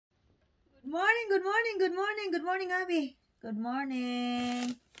morning, good morning, good morning, good morning, Abby. Good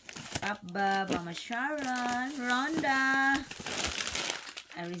morning. Papa, Mama Sharon, Rhonda.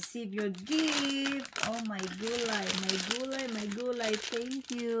 I received your gift. Oh, my gulay, my gulay, my gulay. Thank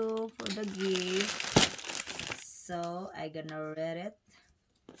you for the gift. So, I gonna read it.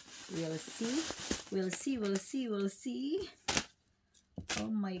 We'll see. We'll see, we'll see, we'll see. Oh,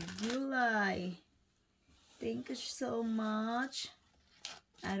 my gulay. Thank you so much.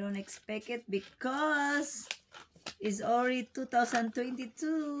 I don't expect it because it's already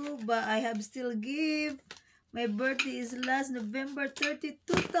 2022, but I have still give. My birthday is last November 30,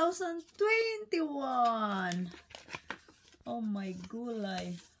 2021. Oh my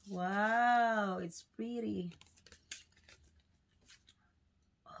gulay. Wow, it's pretty.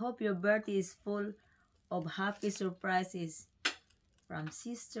 Hope your birthday is full of happy surprises. From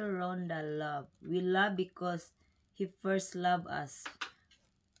Sister Rhonda, love. We love because He first loved us.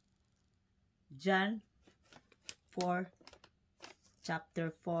 John 4,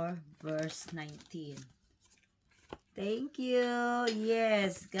 chapter 4, verse 19. Thank you.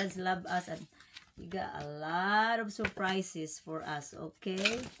 Yes, God's love us and He got a lot of surprises for us,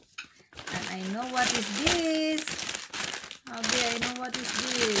 okay? And I know what is this. Okay, I know what is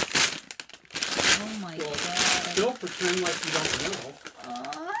this. Oh my God. Don't pretend like you don't know.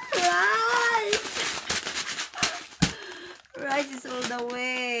 Oh, rice! Rice is all the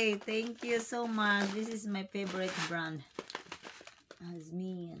way. Thank you so much. This is my favorite brand.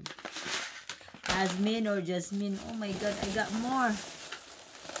 Jasmine or Jasmine. Oh my God, I got more.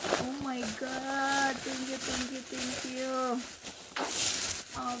 Oh my God. Thank you, thank you, thank you.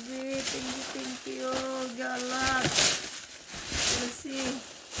 Abby, thank you. Got a lot. Let's see.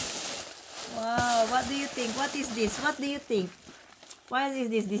 Wow, what do you think? What is this? What do you think? Why is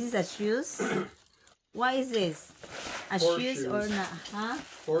this? This is a shoes? Why is this? A shoes or not? Huh?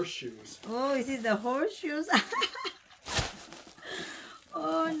 Horseshoes. Oh, is it the horseshoes?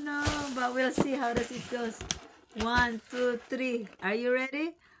 Oh no, but we'll see how does it goes. 1, 2, 3. Are you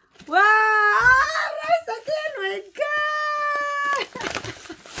ready? Wow! Rice again! My God!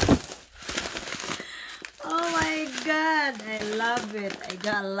 Oh my God! I love it. I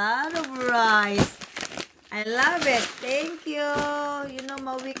got a lot of rice. I love it. Thank you. You know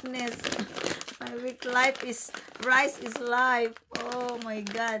my weakness. My weak life is rice is life. Oh my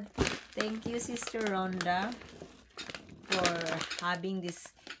God. Thank you, Sister Rhonda, for having this,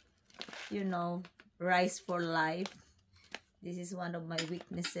 you know, rice for life. This is one of my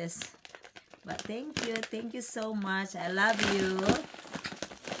weaknesses. But thank you so much. I love you.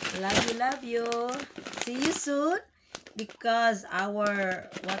 Love you. See you soon. Because our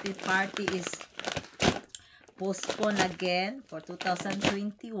party is postponed again for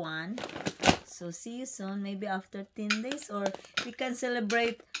 2021. So see you soon, maybe after 10 days, or we can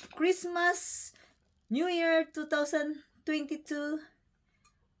celebrate Christmas, New Year 2022.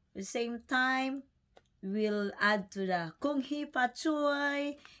 The same time, we'll add to the Kung Hee Pa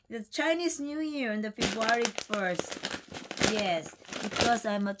Choy, the Chinese New Year on the February 1st. Yes, because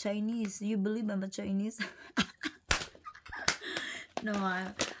I'm a Chinese. You believe I'm a Chinese? No,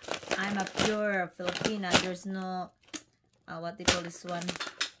 I'm a pure Filipina. There's no what they call this one.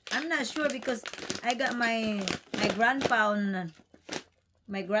 I'm not sure because I got my grandpa on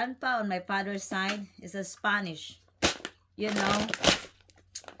my father's side is a Spanish, you know.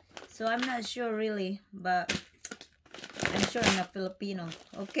 So I'm not sure really, but I'm sure I'm a Filipino.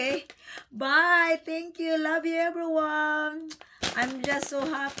 Okay, bye. Thank you. Love you, everyone. I'm just so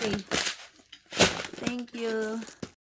happy. Thank you.